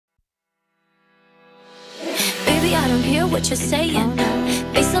don't hear what you're saying.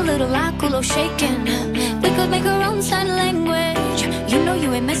 Bass a little like culo shaking. We could make our own sign language. You know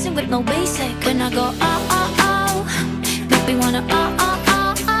you ain't messing with no basic. When I go oh oh oh, make me wanna oh oh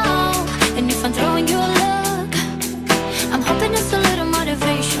oh oh. And if I'm throwing you a look, I'm hoping it's a little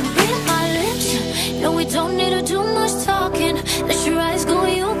motivation. Read my lips. No, we don't need to do much talking. Let your eyes go,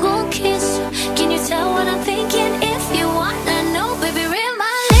 you gon' kiss. Can you tell what I'm thinking? If you wanna know, baby, read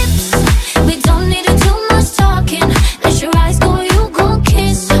my lips. We don't need to do much talking. Let your eyes go, you gon'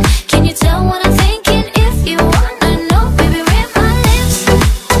 kiss. Can you tell what I'm thinking? If you wanna know, baby, read my lips.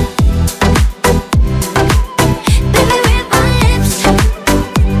 Baby, read my lips.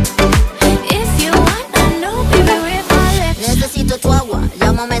 If you wanna know, baby, read my lips. Necesito tu agua,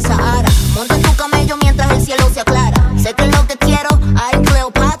 llámame Sahara. Monta en tu camello mientras el cielo se aclara. Sé que lo que quiero, ay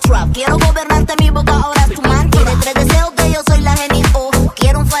Cleopatra. Quiero gobernarte, mi boca ahora es tu mantra. De tres deseos que yo soy la genio.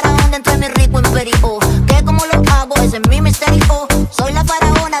 Quiero un faraón dentro de mi rico imperio. Que como lo hago, ese es mi misterio. Soy la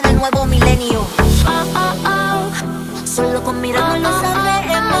faraona del nuevo milenio. Oh oh oh, Solo con mirarnos lo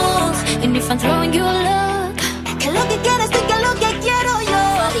sabemos. and if I'm throwing you a look, Que es lo que quieres tú, que es lo que quiero yo.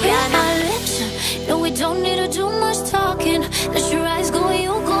 read my lips. No, we don't need to do much talking. Let your eyes go,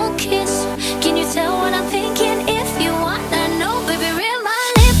 you gon' kiss. Can you tell what I'm thinking? If you wanna know, baby, read my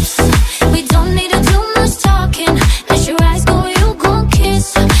lips. We don't need to do much talking. Let your eyes go, you gon'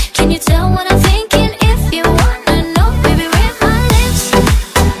 kiss. Can you tell what I'm thinking? If you wanna know, baby, read my lips.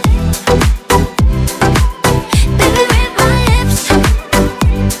 Baby, read my lips.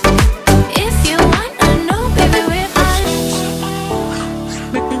 If you wanna know, baby, read my lips.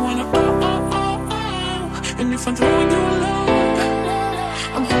 Make me wanna oh oh oh oh. And if I'm throwing you